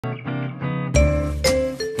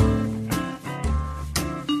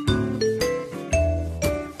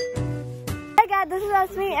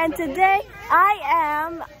trust me, and today I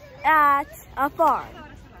am at a farm.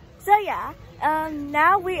 So yeah,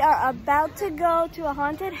 now we are about to go to a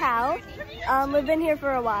haunted house. We've been here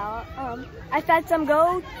for a while. I fed some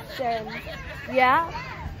goats and yeah.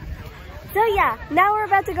 So yeah, now we're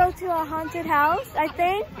about to go to a haunted house, I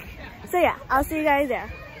think. So yeah, I'll see you guys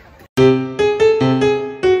there.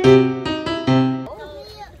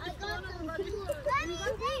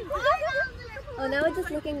 Oh, now it's just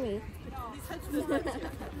looking at me.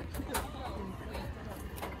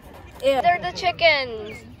 Ew. They're the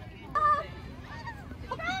chickens.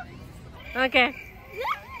 Okay.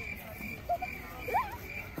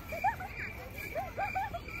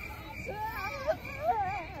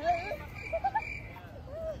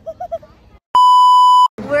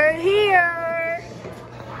 We're here.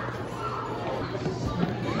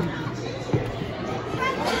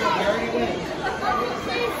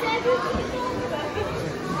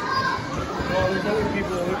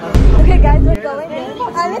 Okay guys, we're going in.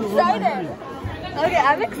 I'm excited. Okay,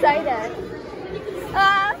 I'm excited.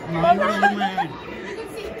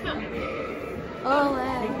 Oh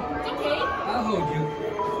man. Okay. I'll hold you.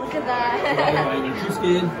 Look at that. Alright, you're too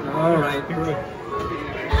scared. Alright, you're right.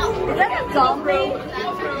 Is that a zombie?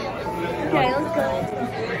 Okay, let's go.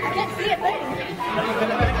 I can't see it there.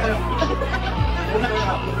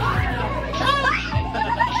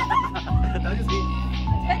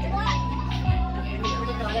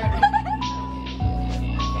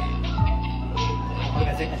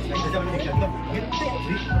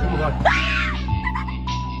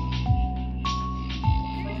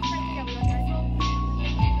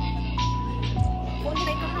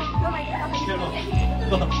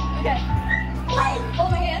 Okay. Hold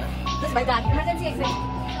my hand. This is my dad. Emergency exit.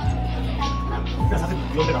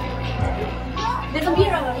 There's a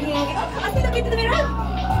mirror. Oh, ask me to get to the mirror.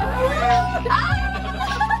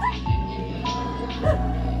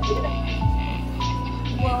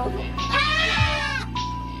 Whoa.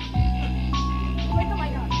 Wait, oh my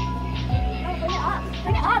god. No, bring it up.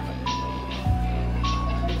 Bring it up.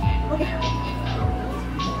 Okay.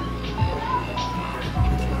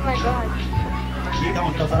 Oh my god.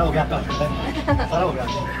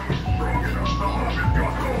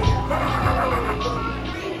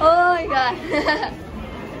 Oh my god.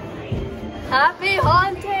 Happy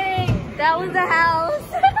haunting! That was the house.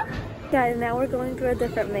 Guys, now we're going through a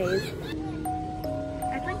different maze.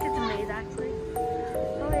 I think it's a maze actually.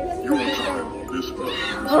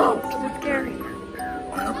 Oh, it's scary.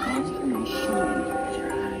 I have come from your soul.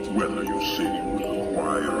 Whether you sing with the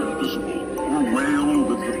choir invisible or wail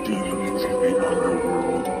with the demons of the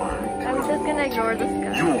underworld, I'm just gonna ignore this guy.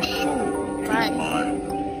 your soul is mine.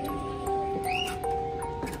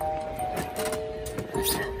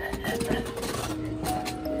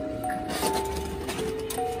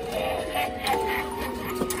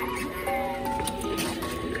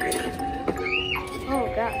 Oh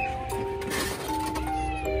gosh.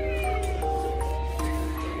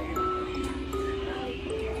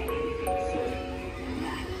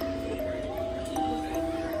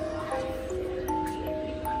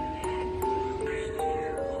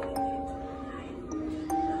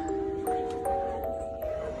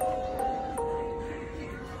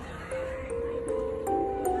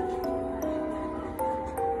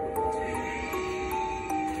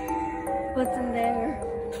 What's in there?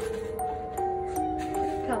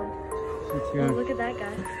 Come. Let's go. Oh, look at that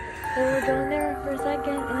guy. So we're going there for a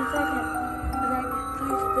second, in a second.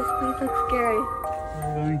 This place looks scary.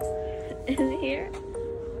 We're going. Is it here?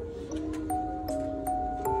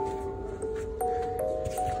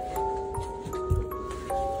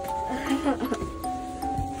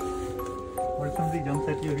 What if somebody jumps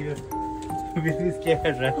at you here? We'll be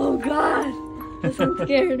scared, right? Oh god! This one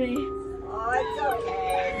scared me. Oh, it's okay.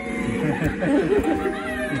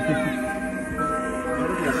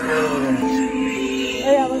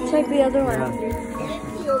 Oh yeah, let's check the other one.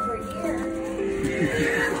 It's over here.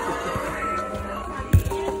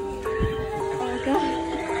 Oh god.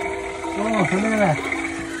 Oh, look at that.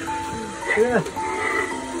 Yeah.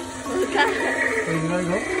 Oh god. Where you wanna go?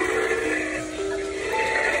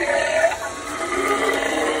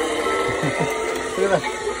 Look at that.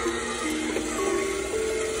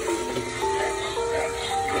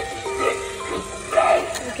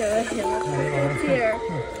 Okay, right here. It's here.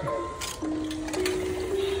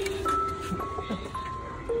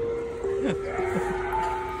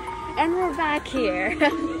 And we're back here.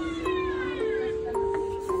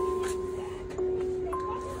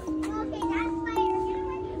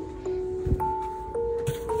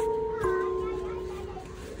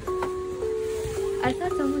 I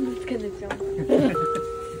thought someone was gonna jump.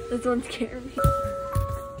 This one scared me.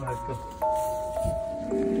 Let's go.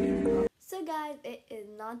 So guys, it is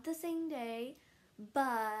not the same day,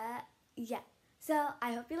 but yeah. So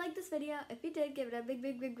I hope you liked this video. If you did, give it a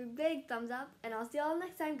big thumbs up, and I'll see you all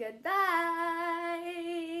next time.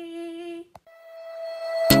 Goodbye!